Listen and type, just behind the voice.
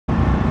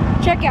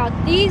Check out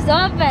these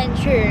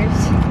adventures.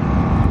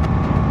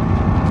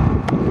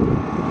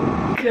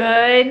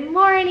 Good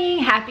morning,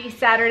 happy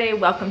Saturday.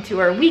 Welcome to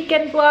our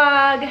weekend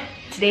vlog.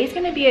 Today's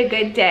gonna be a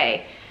good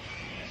day.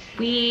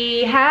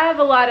 We have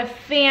a lot of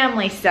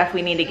family stuff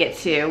we need to get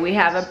to. We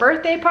have a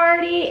birthday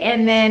party,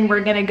 and then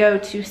we're gonna go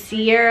to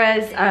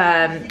Sierra's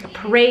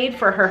parade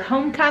for her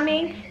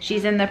homecoming.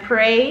 She's in the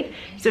parade,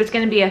 so it's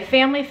gonna be a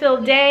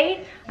family-filled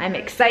day. I'm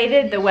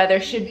excited. The weather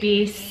should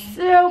be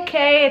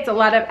okay. It's a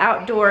lot of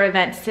outdoor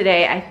events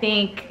today. I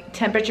think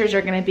temperatures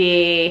are gonna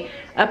be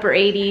upper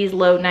 80s,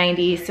 low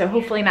 90s, so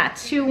hopefully not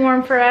too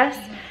warm for us.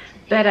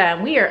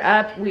 But we are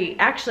up. We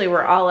actually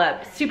were all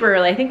up super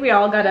early. I think we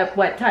all got up,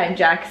 what time,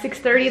 Jack?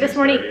 6:30 this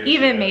morning?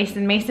 Even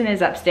Mason. Mason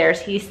is upstairs.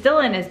 He's still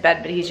in his bed,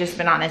 but he's just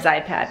been on his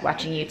iPad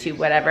watching YouTube,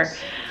 whatever.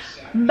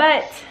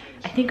 But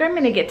I think I'm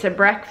gonna get to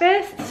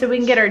breakfast so we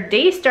can get our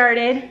day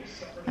started.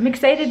 I'm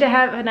excited to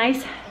have a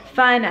nice,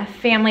 fun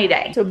family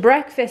day. So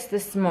breakfast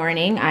this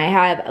morning, I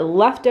have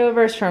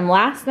leftovers from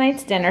last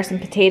night's dinner, some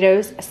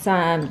potatoes,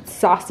 some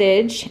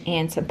sausage,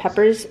 and some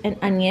peppers and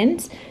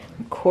onions,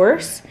 of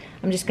course.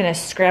 I'm just gonna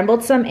scramble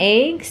some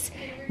eggs,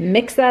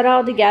 mix that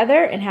all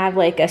together and have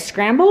like a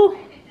scramble.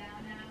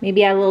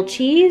 Maybe add a little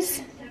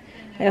cheese.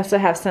 I also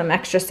have some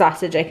extra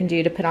sausage I can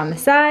do to put on the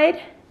side.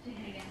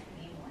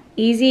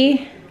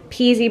 Easy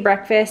peasy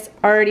breakfast,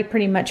 already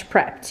pretty much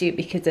prepped too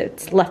because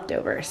it's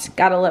leftovers.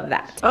 Gotta love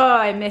that. Oh,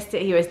 I missed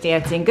it, he was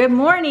dancing. Good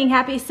morning,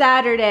 happy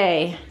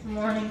Saturday. Good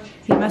morning.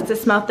 He must have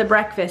smelt the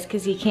breakfast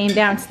because he came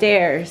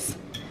downstairs.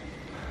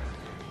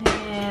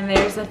 And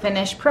there's the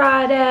finished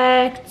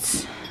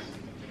product.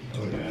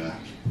 Oh yeah.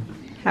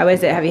 How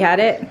is it? Have you had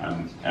it?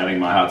 I'm adding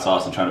my hot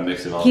sauce and trying to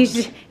mix it all.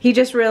 He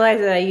just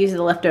realized that I used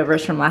the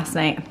leftovers from last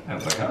night. I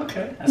was like,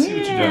 okay, I see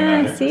what you're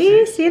doing out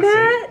See here.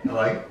 that? I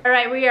like it. All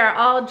right, we are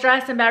all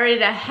dressed and about ready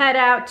to head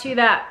out to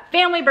that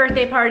family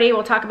birthday party.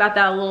 We'll talk about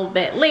that a little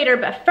bit later,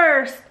 but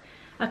first,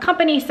 a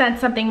company sent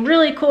something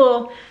really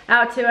cool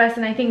out to us,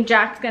 and I think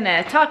Jack's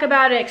gonna talk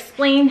about it,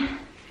 explain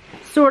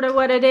sort of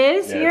what it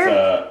is here.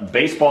 It's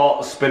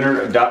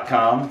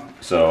baseballspinner.com.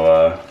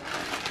 So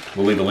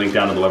we'll leave a link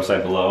down to the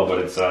website below, but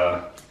it's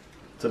a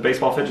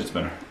baseball fidget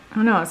spinner.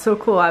 Oh no, it's so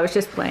cool. I was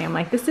just playing. I'm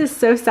like, this is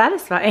so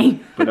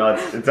satisfying. But no,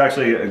 it's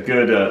actually a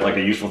good, like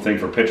a useful thing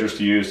for pitchers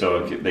to use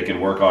so they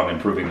can work on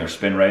improving their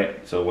spin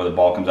rate. So when the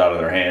ball comes out of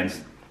their hands,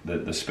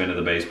 the spin of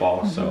the baseball.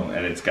 Mm-hmm. So,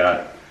 and it's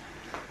got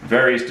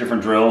various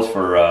different drills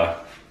for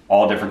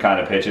all different kind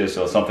of pitches.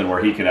 So it's something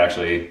where he can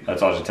actually,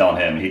 that's what I was just telling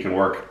him, he can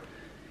work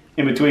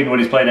in between when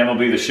he's playing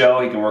MLB The Show.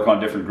 He can work on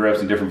different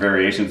grips and different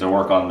variations and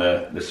work on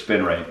the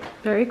spin rate.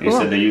 Very cool. He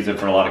said they use it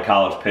for a lot of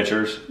college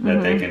pitchers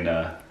that they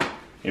can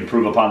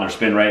improve upon their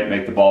spin rate,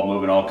 make the ball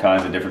move in all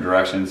kinds of different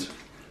directions,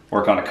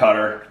 work on a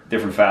cutter,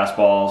 different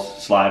fastballs,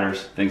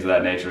 sliders, things of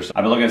that nature. So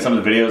I've been looking at some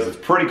of the videos. It's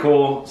pretty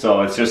cool.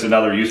 So it's just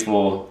another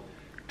useful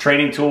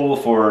training tool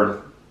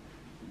for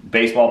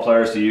baseball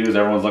players to use.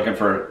 Everyone's looking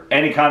for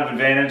any kind of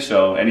advantage,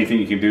 so anything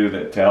you can do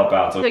to help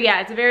out. So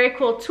yeah, it's a very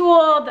cool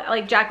tool.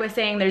 Like Jack was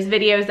saying, there's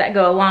videos that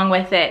go along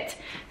with it.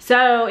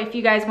 So if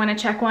you guys want to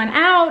check one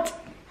out,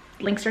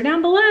 links are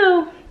down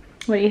below.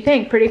 What do you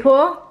think? Pretty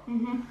cool?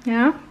 Mm-hmm.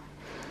 Yeah?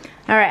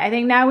 All right, I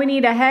think now we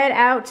need to head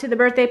out to the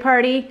birthday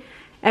party.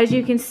 As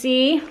you can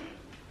see,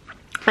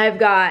 I've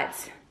got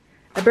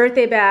a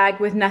birthday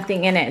bag with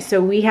nothing in it.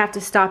 So we have to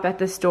stop at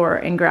the store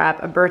and grab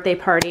a birthday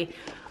party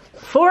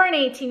for an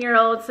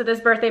 18-year-old. So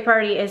this birthday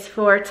party is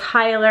for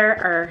Tyler.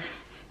 Our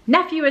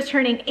nephew is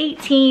turning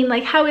 18.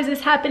 Like, how is this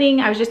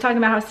happening? I was just talking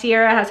about how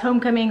Sierra has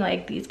homecoming.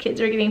 Like, these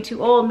kids are getting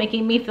too old,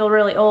 making me feel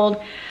really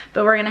old.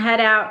 But we're gonna head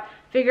out,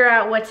 figure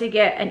out what to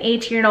get an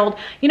 18-year-old.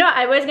 You know,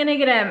 I was gonna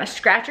get him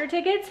scratcher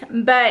tickets,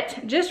 but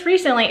just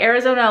recently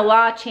Arizona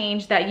law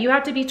changed that you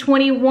have to be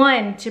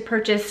 21 to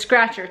purchase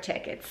scratcher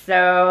tickets.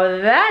 So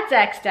that's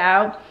X'd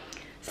out.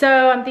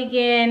 So I'm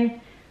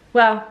thinking,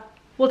 well,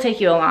 we'll take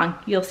you along.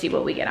 You'll see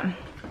what we get him.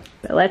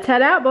 But let's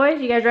head out,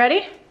 boys. You guys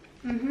ready?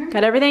 Mm-hmm.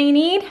 Got everything you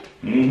need?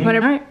 Mm-hmm. All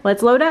right,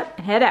 let's load up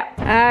and head out.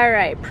 All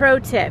right, pro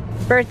tip.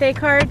 Birthday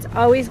cards,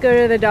 always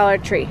go to the Dollar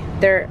Tree.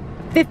 They're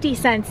 50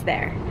 cents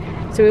there.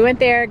 So we went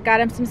there, got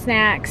him some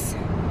snacks.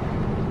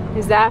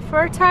 Is that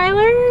for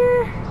Tyler?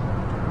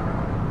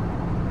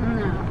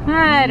 No.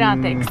 I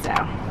don't think so.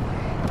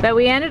 But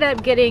we ended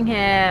up getting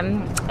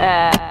him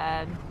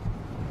a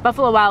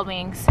Buffalo Wild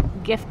Wings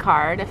gift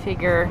card. I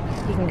figure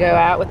he can go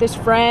out with his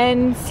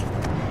friends,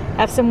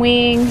 have some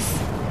wings.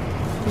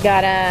 We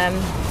got him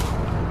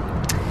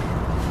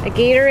a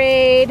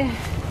Gatorade,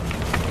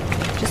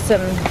 just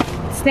some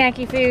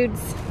snacky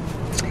foods,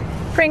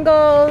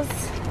 Pringles,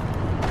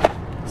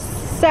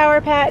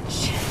 Sour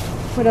Patch.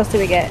 What else did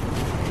we get?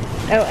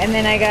 Oh, and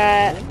then I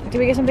got, did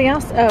we get something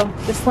else? Oh,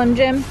 the Slim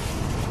Jim.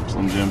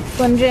 Slim Jim.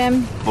 Slim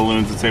Jim.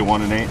 Balloons that say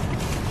 1 and 8. I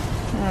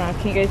don't know,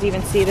 can you guys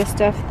even see this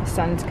stuff? The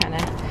sun's kind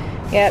of,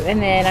 yep,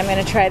 and then I'm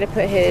gonna try to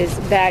put his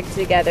bag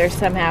together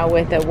somehow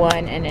with a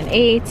 1 and an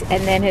 8,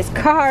 and then his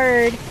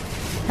card.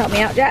 Help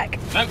me out, Jack.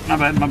 Oh, my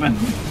bad, my bad.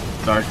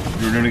 Sorry,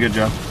 you were doing a good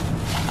job.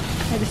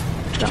 I just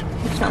don't.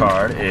 His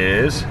card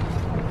is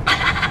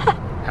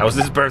How's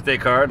this birthday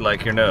card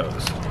like your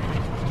nose?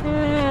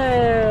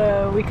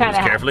 We kind of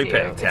have carefully to.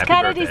 picked. It's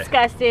kind of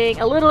disgusting,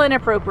 a little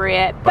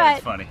inappropriate, but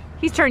it's funny.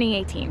 He's turning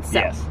 18, so.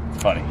 Yes,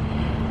 it's funny.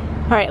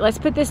 All right, let's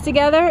put this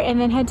together and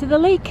then head to the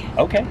lake.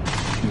 Okay.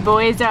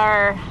 Boys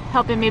are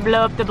helping me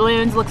blow up the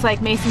balloons. Looks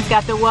like Mason's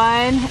got the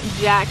 1,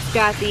 Jack's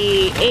got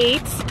the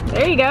 8.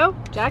 There you go,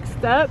 Jack's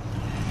up.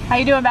 How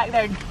you doing back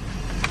there?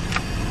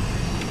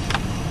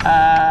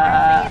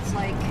 I think it's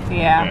like...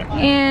 Yeah.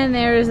 And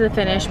there's the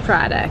finished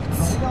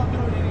products.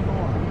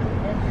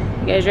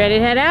 You guys ready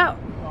to head out?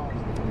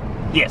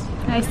 Yes.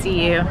 I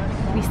see you.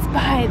 We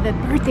spy the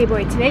birthday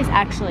boy. Today's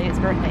actually his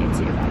birthday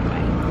too, by the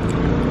way.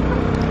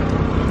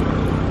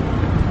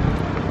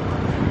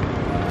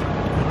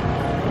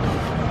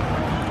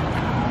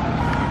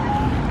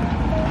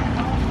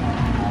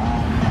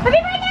 Happy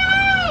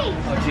birthday!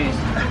 Oh jeez.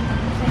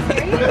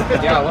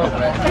 Yeah, a little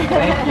bit.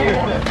 Thank you.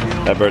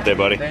 Happy birthday,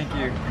 buddy. Thank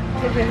you.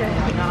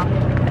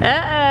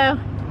 Uh-oh.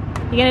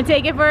 You gonna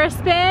take it for a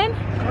spin?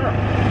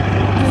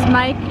 This is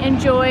Mike and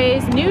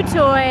Joy's new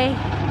toy.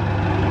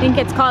 I think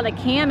it's called a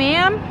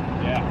Can-Am.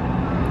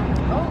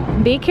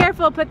 Yeah. Be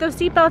careful, put those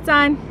seatbelts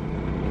on.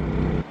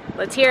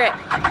 Let's hear it.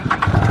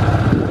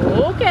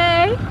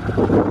 Okay.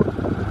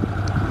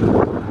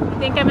 I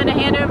think I'm gonna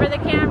hand over the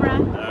camera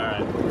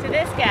to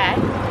this guy.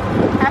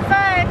 Have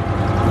fun.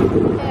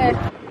 There.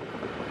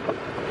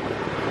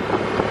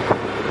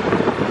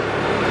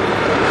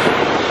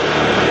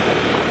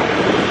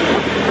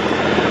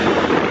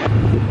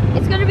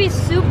 It's gonna be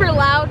super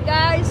loud,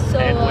 guys. So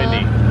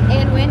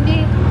And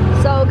windy.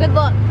 So good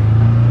luck.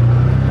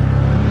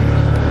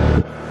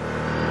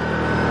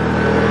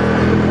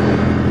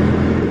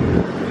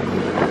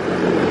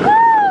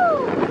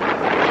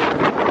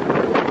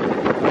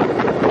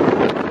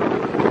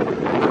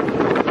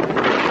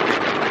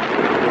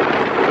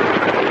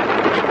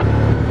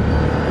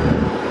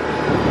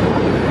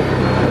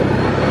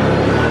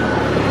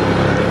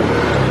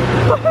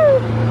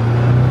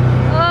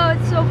 Oh,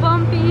 it's so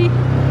bumpy.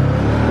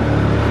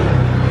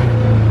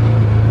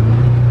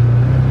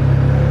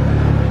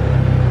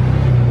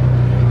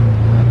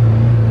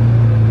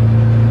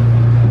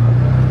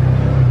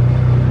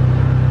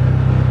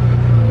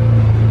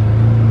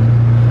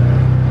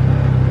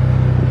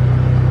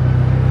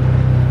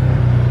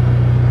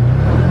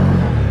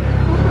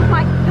 Oh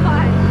my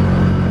God.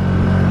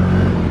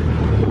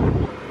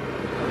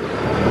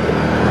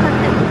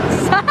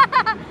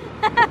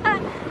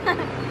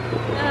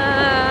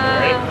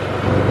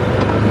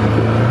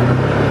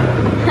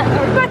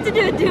 Are we about to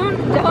do a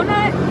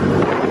donut?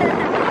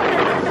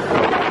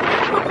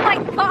 Oh my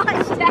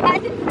gosh,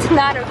 Dad. It's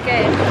not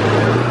okay.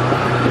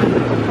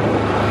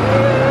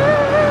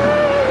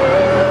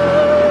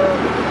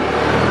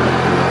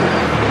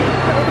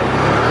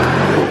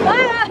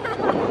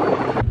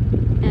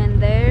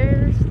 And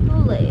there's the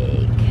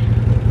lake.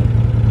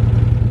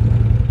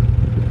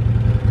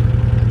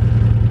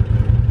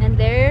 And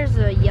there's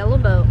a yellow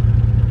boat.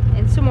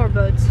 And some more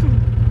boats.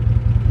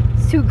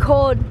 It's too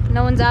cold.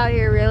 No one's out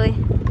here really.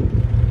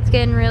 It's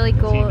getting really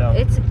cold.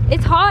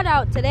 It's hot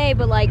out today,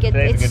 but like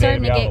it's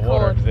starting to get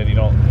cold. Then you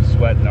don't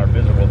sweat and are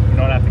miserable. You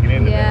don't have to get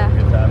into Yeah. it.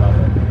 Good time out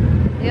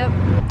there. Yep.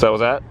 So that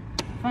was that?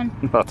 Fun.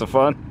 Lots of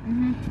fun.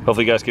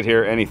 Hopefully you guys could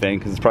hear anything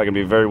because it's probably gonna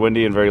be very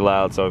windy and very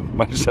loud. So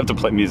might just have to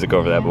play music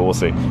over that, but we'll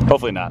see.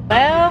 Hopefully not.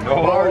 Well,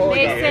 Oh,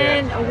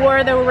 Mason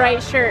wore the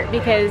right shirt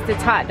because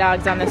it's hot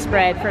dogs on the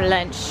spread for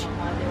lunch.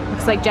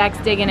 Looks like Jack's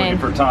digging in.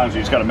 For times,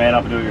 you just gotta man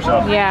up and do it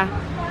yourself. Yeah.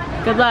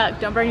 Good luck.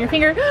 Don't burn your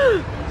finger.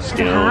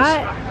 Skills.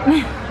 Hot.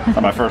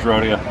 Not my first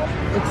rodeo.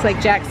 Looks like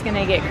Jack's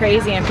gonna get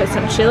crazy and put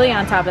some chili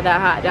on top of that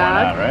hot Why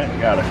dog. not, right? You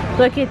got it.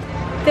 Look at,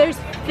 there's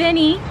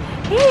Finny.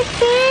 Hey,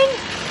 Finn.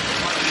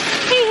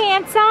 Hey,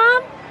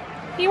 handsome.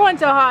 He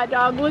wants a hot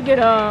dog. Look at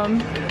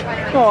him.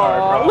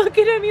 Oh, look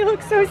at him. He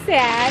looks so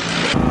sad.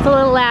 It's a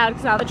little loud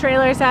because all the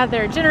trailers have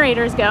their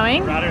generators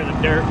going. Right here in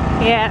the dirt.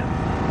 Yeah.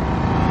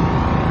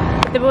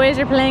 The boys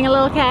are playing a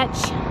little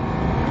catch.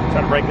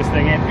 Trying to break this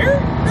thing in.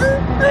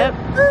 Yep.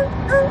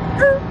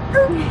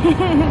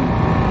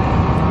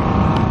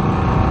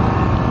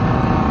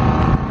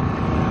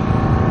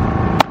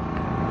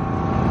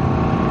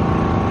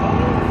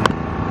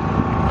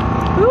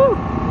 Woo,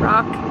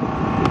 rock.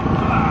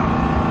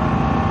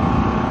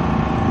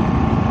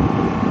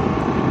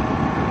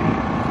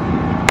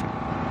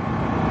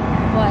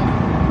 What?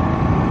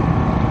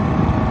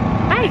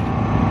 Hi.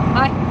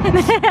 Hi.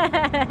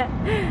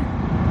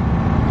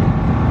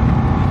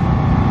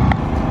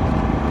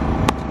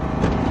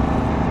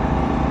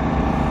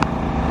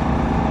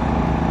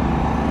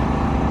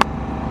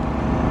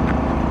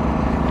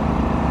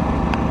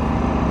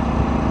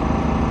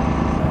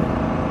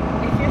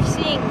 If you're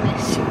seeing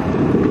this,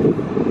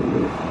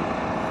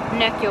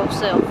 neck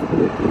yourself.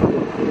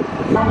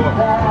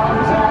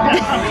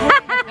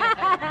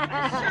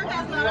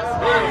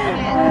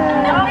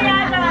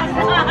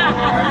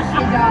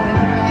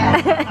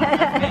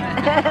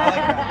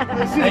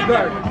 Hey,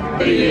 Bert.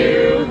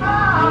 You.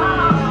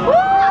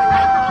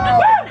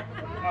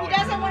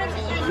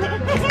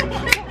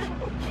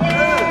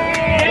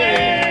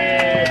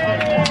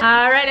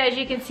 All right.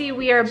 can see,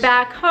 we are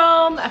back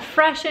home,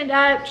 freshened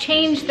up,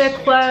 changed the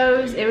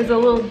clothes. It was a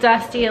little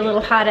dusty, a little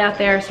hot out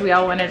there, so we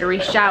all wanted to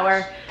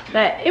re-shower.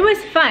 But it was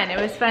fun.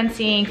 It was fun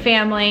seeing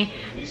family.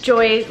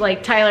 Joy,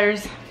 like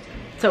Tyler's,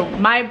 so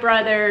my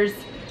brother's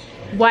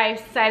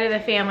wife's side of the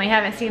family.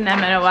 Haven't seen them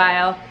in a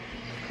while.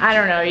 I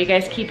don't know, are you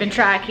guys keeping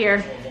track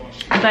here?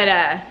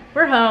 But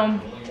we're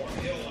home.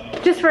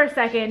 Just for a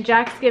second,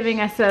 Jack's giving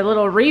us a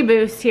little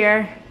reboost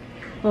here.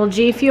 Little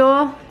G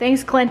Fuel.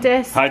 Thanks,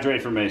 Clintus.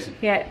 Hydrate for Mason.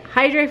 Yeah,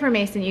 hydrate for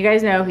Mason. You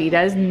guys know he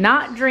does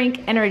not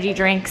drink energy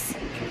drinks.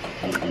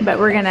 But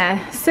we're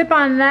gonna sip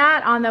on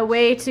that on the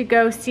way to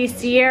go see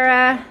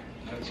Sierra.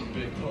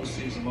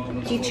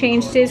 He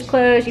changed his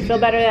clothes. You feel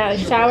better that I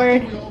was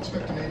showered?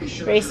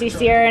 Ready to see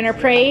Sierra in her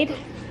parade?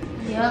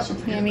 Yep.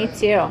 Yeah, me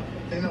too.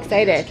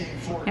 Excited.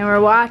 And we're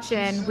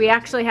watching. We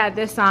actually had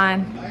this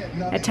on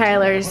at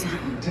Tyler's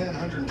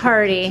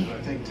party.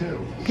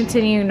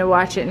 Continuing to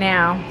watch it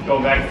now.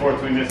 Going back and forth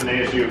between this and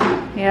ASU.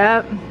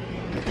 Yep.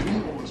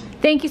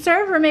 Thank you,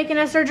 sir, for making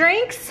us our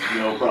drinks.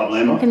 No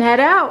problem. We can head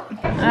out.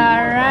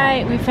 All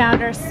right, we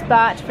found our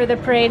spot for the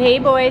parade. Hey,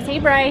 boys. Hey,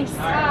 Bryce.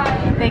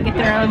 They get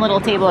their own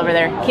little table over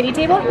there. Kitty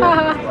table?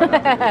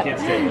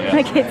 Kids table, yeah.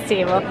 My kids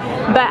table.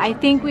 But I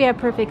think we have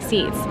perfect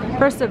seats.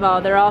 First of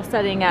all, they're all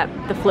setting up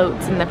the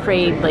floats in the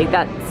parade. Like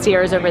that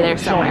Sierra's over there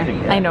somewhere.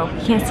 I know,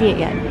 you can't see it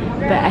yet.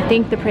 But I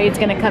think the parade's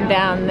gonna come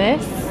down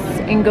this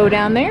and go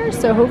down there.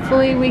 So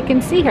hopefully we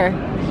can see her.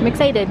 I'm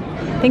excited.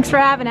 Thanks for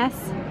having us.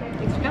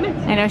 Thanks for coming.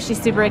 I know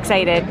she's super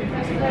excited.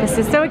 This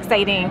is so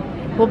exciting.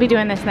 We'll be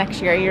doing this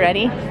next year. Are you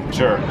ready?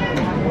 Sure.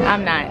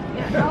 I'm not.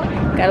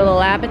 Got a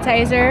little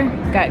appetizer.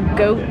 Got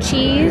goat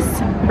cheese,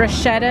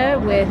 bruschetta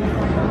with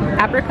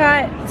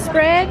apricot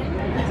spread.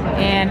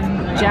 And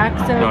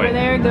Jack's over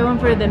there going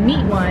for the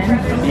meat one.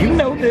 You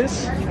know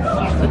this.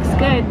 Looks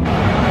good.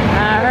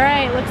 All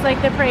right, looks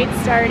like the parade's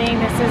starting.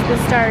 This is the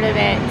start of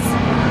it.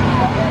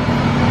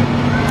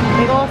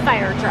 Big old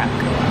fire truck.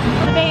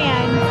 The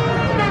band.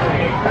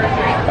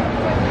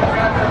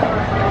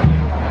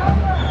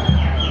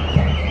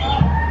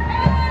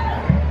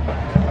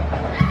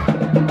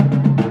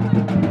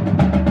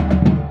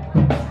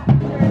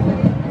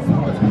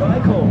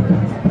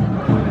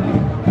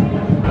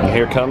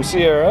 Here comes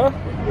Sierra.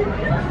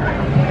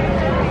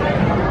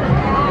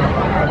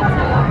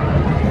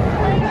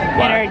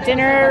 And our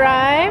dinner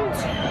arrived.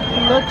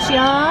 Looks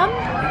yum.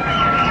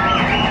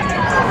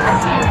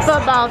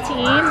 Football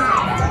team.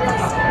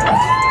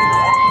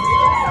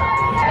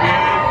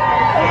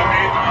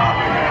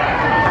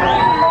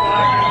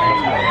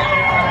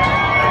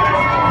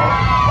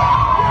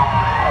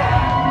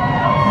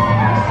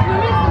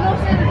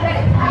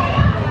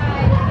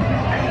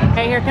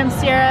 Okay, here comes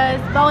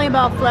Sierra's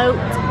volleyball float.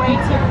 Way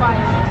too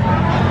quiet.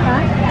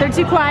 Huh? They're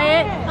too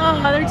quiet?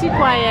 Oh, they're too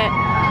quiet.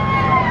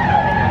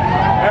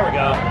 There we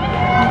go.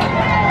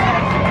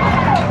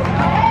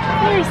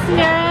 Here's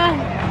Sierra.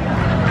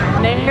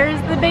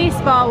 There's the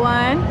baseball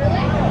one.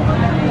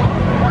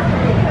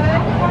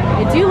 I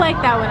do like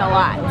that one a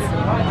lot.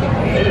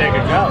 They did a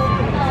good job.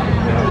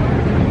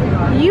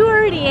 You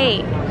already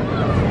ate.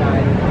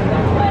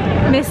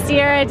 Miss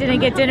Sierra didn't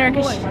get dinner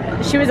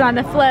because she was on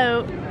the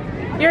float.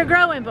 You're a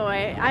growing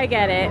boy. I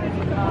get it.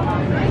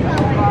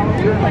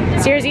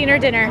 Sierra's eating her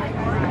dinner.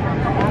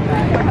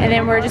 And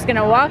then we're just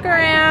gonna walk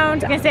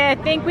around. I'm gonna say I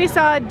think we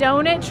saw a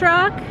donut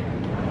truck.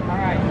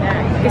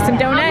 Get some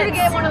donuts. I'm gonna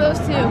get one of those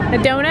too. A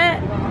donut?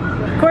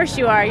 Of course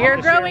you are. You're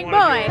a growing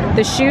boy.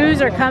 The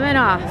shoes are coming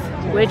off,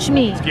 which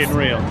means It's getting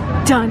real.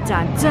 dun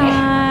dun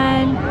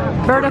dun.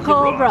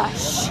 Vertical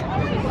rush.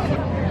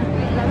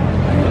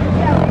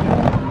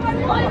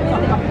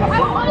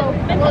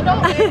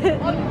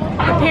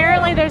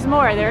 Apparently there's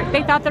more.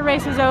 They thought the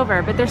race was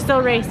over, but they're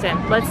still racing.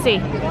 Let's see.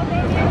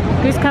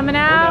 Who's coming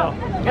out?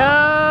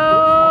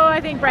 Oh, I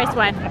think Bryce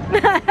won.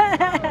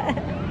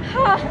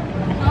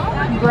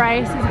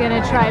 Bryce is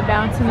gonna try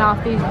bouncing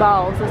off these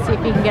balls. Let's see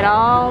if he can get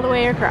all the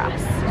way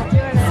across.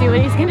 Let's see what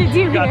he's gonna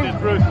do You got here.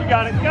 this, Bruce. You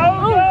got it. Go,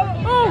 Oh, go.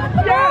 oh,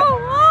 Yeah. oh,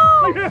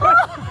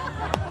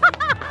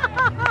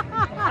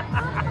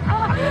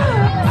 oh,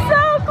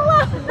 so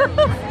close.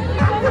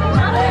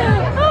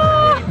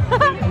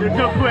 There's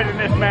no quitting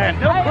this, man.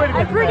 No quitting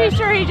I'm this, pretty man.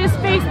 sure he just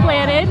face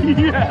planted.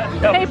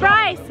 Yeah. Hey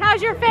Bryce,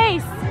 how's your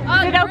face?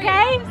 Is it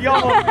okay? You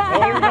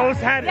almost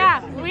had it.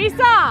 Yeah, we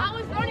saw. I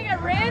was running, I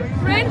ran,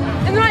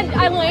 and then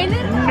I landed,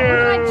 and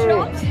then I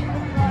jumped,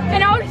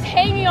 and I was just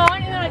hanging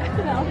on, and then I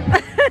fell.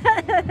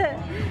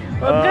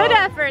 Well, good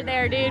effort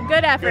there, dude.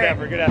 Good effort. Good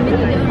effort, good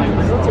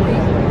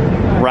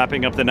effort.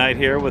 Wrapping up the night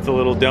here with a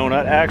little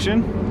donut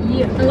action.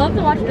 Yeah, I love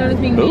to watch donuts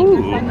being made.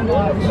 Ooh. They're fun to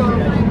watch.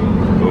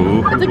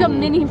 Ooh. It's like a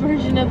mini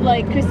version of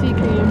like Krispy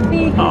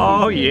Kreme.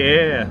 Oh,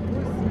 yeah.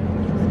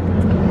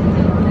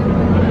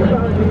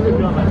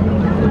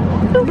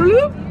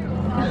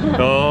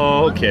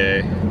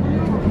 Okay.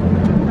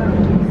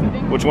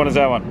 Which one is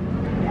that one?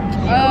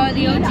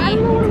 The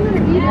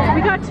OG.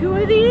 We got 2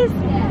 of these?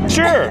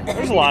 Sure,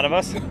 there's a lot of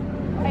us.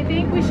 I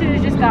think we should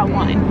have just got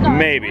 1.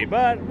 Maybe,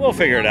 but we'll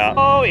figure it out.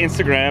 Oh,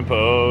 Instagram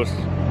post.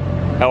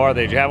 How are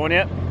they? Did you have one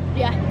yet?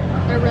 Yeah.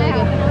 They're really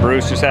good.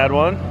 Bruce just had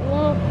one.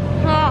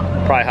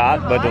 Hot. Probably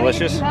hot, but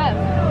delicious. Take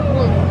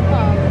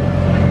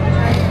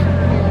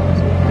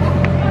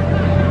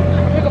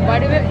a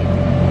bite of it.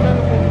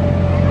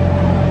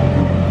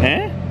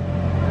 Eh?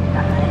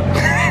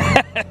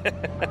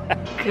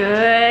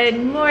 Good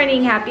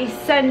morning, happy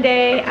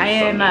Sunday. I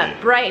am up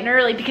bright and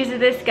early because of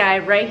this guy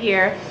right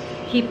here.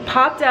 He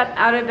popped up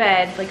out of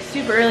bed like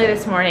super early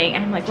this morning,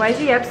 and I'm like, why is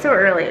he up so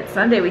early? It's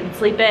Sunday, we can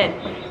sleep in.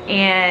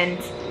 And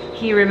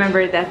he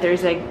remembered that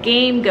there's a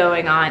game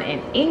going on in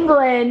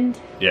England.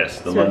 Yes,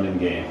 the London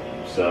game.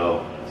 So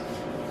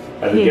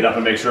I had to get up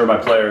and make sure my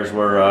players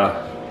were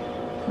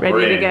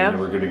ready to go.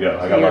 We're good to go.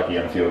 I got lucky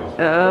on a few of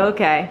them.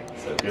 Okay.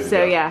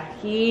 So yeah,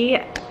 he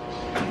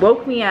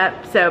woke me up.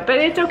 But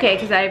it's okay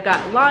because I've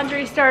got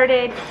laundry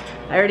started.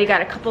 I already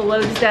got a couple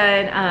loads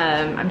done.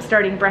 I'm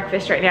starting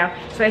breakfast right now.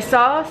 So I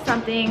saw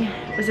something,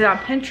 was it on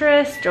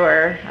Pinterest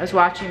or I was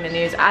watching the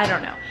news? I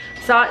don't know.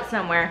 Saw it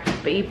somewhere,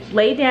 but you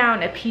lay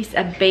down a piece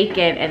of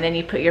bacon and then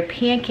you put your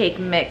pancake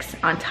mix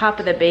on top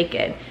of the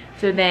bacon.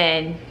 So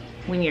then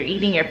when you're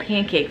eating your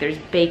pancake, there's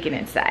bacon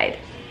inside.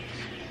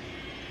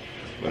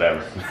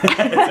 Whatever.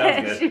 It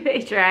sounds good. Should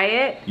I try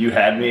it? You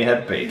had me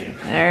at bacon.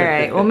 All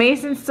right, well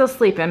Mason's still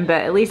sleeping,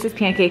 but at least his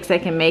pancakes, I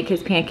can make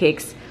his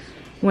pancakes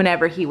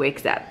whenever he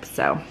wakes up.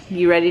 So,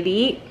 you ready to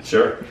eat?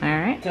 Sure. All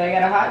right. So I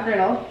got a hot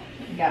griddle,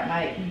 got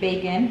my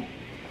bacon,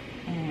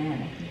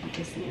 and I think you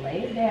just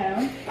lay it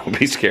down. Don't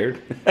be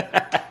scared. And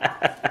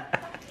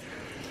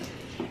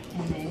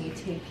then you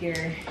take your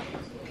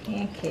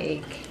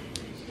pancake.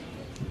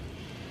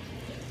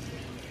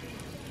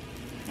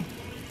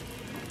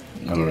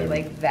 You do it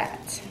like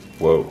that.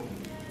 Whoa.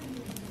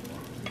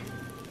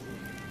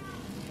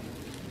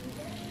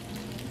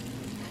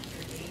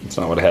 That's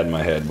not what I had in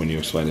my head when you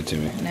explained it to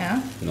me.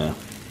 No? No.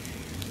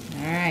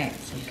 All right,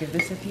 so give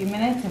this a few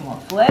minutes and we'll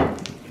flip.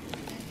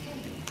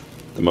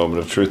 The moment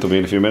of truth will be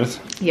in a few minutes.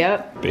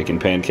 Yep. Bacon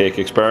pancake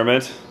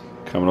experiment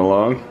coming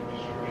along.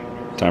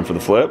 Time for the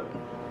flip.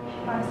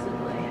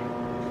 Possibly.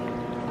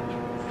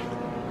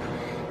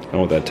 I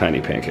want that tiny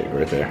pancake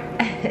right there.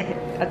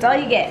 That's all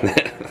you get. All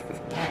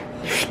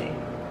right, let's see.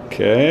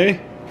 Okay.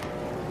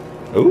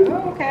 Ooh.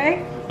 Oh,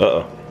 okay.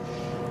 Uh-oh.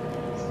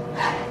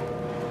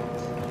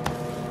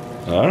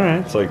 All right,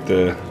 it's like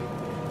the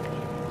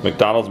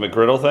McDonald's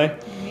McGriddle thing,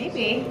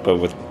 Maybe. but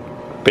with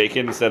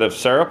bacon instead of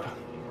syrup.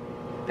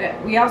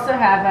 But we also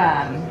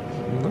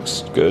have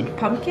Looks good.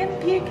 pumpkin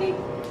pancake.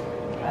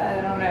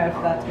 I don't know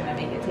if that's gonna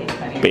make it taste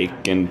funny.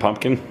 Bacon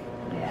pumpkin.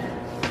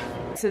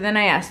 Yeah. So then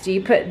I asked, do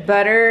you put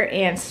butter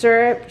and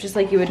syrup just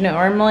like you would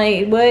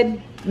normally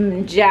would?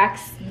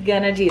 Jack's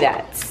gonna do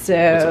that. So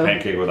It's a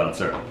pancake without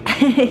syrup.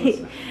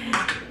 I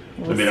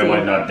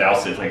might not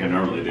douse it like I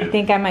normally do. I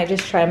think I might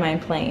just try mine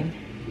plain.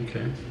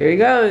 Okay. Here he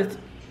goes.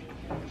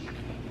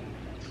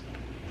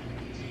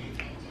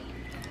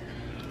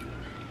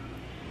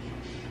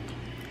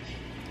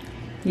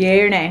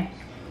 Yay or nay?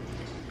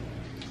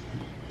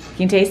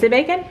 Can you taste the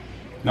bacon?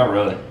 Not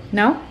really.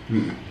 No?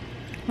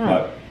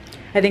 But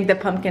I think the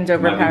pumpkin's might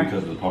be overpowered.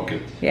 because of the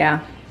pumpkin.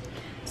 Yeah.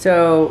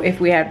 So if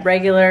we had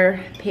regular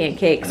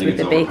pancakes with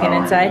the bacon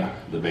inside,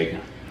 The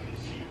bacon.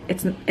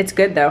 it's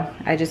good though.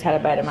 I just had a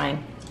bite of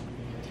mine.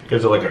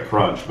 Gives it like a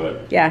crunch,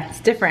 but. Yeah, it's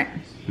different.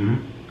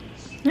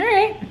 Mm-hmm. All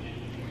right.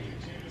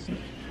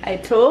 I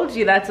told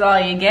you that's all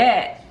you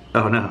get.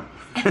 Oh no.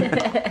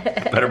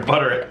 Better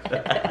butter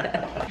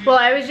it. Well,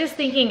 I was just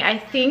thinking, I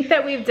think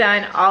that we've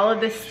done all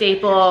of the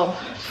staple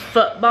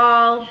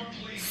football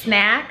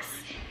snacks.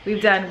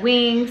 We've done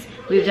wings,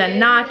 we've done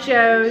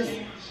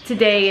nachos.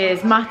 Today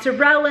is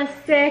mozzarella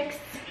sticks.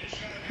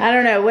 I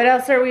don't know, what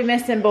else are we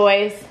missing,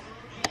 boys?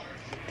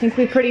 I think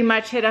we pretty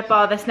much hit up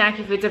all the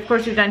snacky foods. Of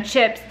course, we've done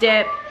chips,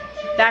 dip,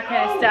 that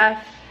kind of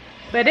stuff.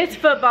 But it's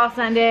football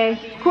Sunday.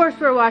 Of course,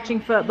 we're watching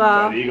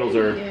football. The Eagles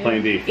are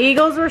playing beef.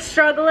 Eagles were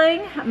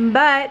struggling,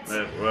 but...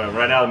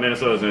 Right now,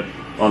 Minnesota's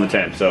on the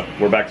 10, so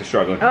we're back to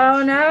struggling.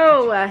 Oh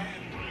no.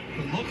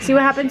 See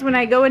what happens when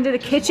I go into the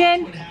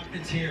kitchen?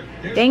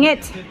 Dang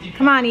it.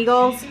 Come on,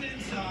 Eagles.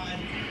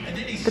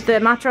 But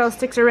the mozzarella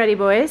sticks are ready,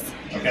 boys.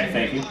 Okay,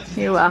 thank you.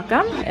 You're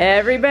welcome.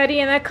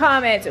 Everybody in the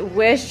comments,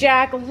 wish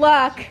Jack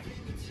luck.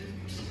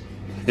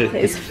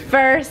 His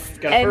first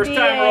Got NBA. first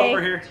timer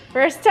over here.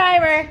 First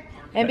timer.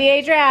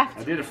 NBA draft.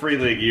 I did a free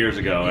league years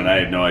ago, and I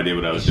had no idea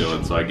what I was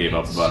doing, so I gave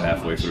up about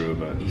halfway through.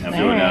 But I'm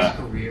doing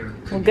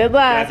Well, good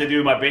I luck. had to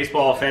do my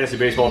fantasy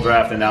baseball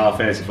draft, and now a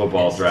fantasy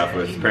football draft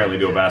with apparently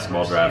do a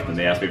basketball draft, and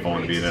they asked me if I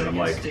wanted to be in it. I'm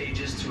like,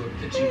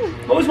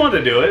 always wanted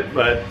to do it,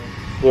 but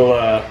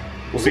we'll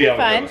see how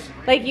Fun. it goes.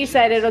 Like you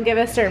said, it'll give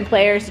us certain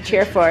players to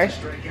cheer for.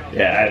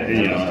 Yeah,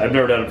 I've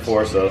never done it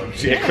before, so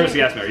Chrissy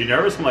asked me, "Are you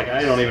nervous?" I'm like,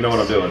 I don't even know what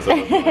I'm doing. So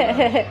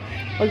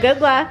Well, good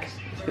luck.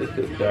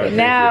 right,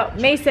 Now,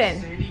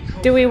 Mason,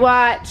 do we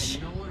watch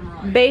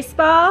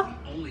baseball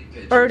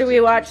or do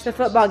we watch the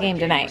football game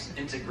tonight?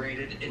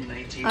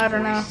 I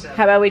don't know.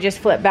 How about we just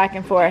flip back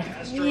and forth?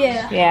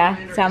 Yeah.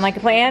 Yeah, sound like a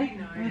plan?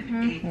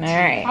 Mm-hmm. All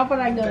right. How about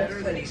I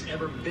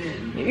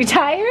go? You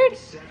tired?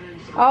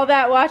 All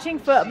that watching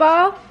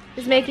football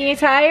is making you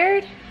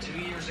tired?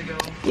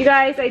 You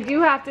guys, I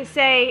do have to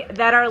say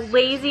that our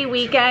lazy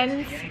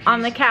weekends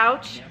on the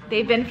couch,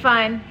 they've been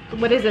fun.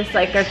 What is this,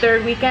 like our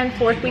third weekend,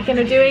 fourth weekend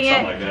of doing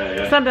it? Something like that,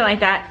 yeah. Something like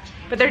that.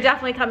 But they're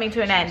definitely coming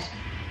to an end.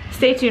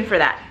 Stay tuned for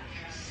that.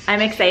 I'm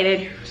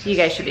excited. You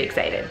guys should be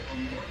excited.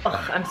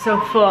 Oh, I'm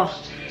so full.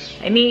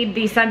 I need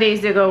these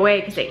Sundays to go away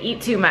because I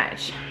eat too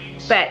much.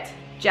 But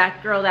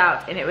Jack grilled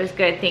out and it was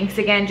good. Thanks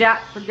again,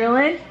 Jack, for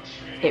grilling.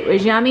 It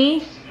was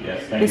yummy.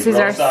 Yes, thank This you is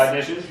for all our the side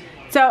dishes.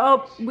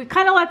 So we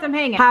kind of let them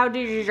hang. How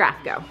did your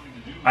draft go?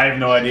 I have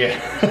no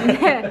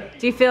idea.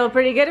 Do you feel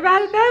pretty good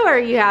about it though, or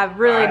you have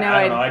really no I don't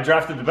idea? know. I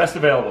drafted the best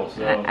available,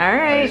 so all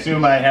right. I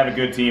assume I have a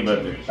good team,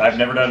 but I've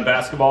never done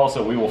basketball,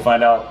 so we will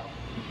find out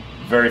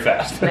very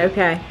fast.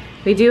 Okay.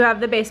 We do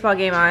have the baseball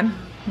game on.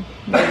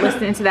 We're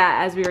listening to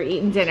that as we were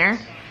eating dinner.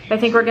 I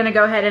think we're gonna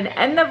go ahead and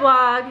end the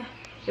vlog.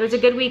 It was a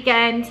good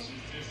weekend.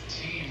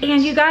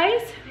 And you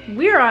guys,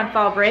 we're on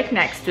fall break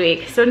next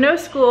week. So no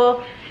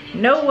school,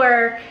 no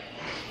work,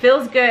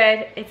 feels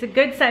good. It's a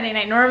good Sunday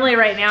night. Normally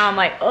right now I'm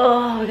like,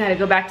 oh, we gotta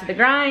go back to the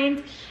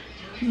grind.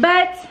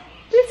 But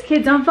this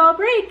kid's on fall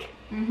break.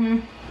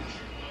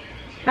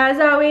 As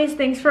always,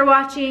 thanks for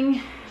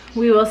watching.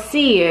 We will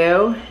see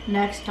you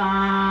next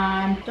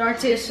time. Don't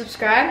forget to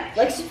subscribe,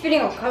 like this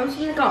video, comments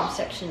in the comment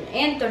section,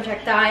 and don't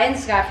check the eye and the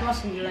sky for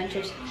most of your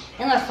adventures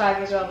and last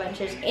 5-year girl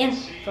adventures. And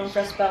don't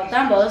press the bell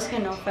down below to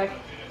get notified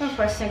when I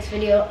post the next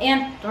video.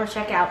 And don't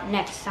check out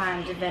next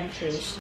time's adventures.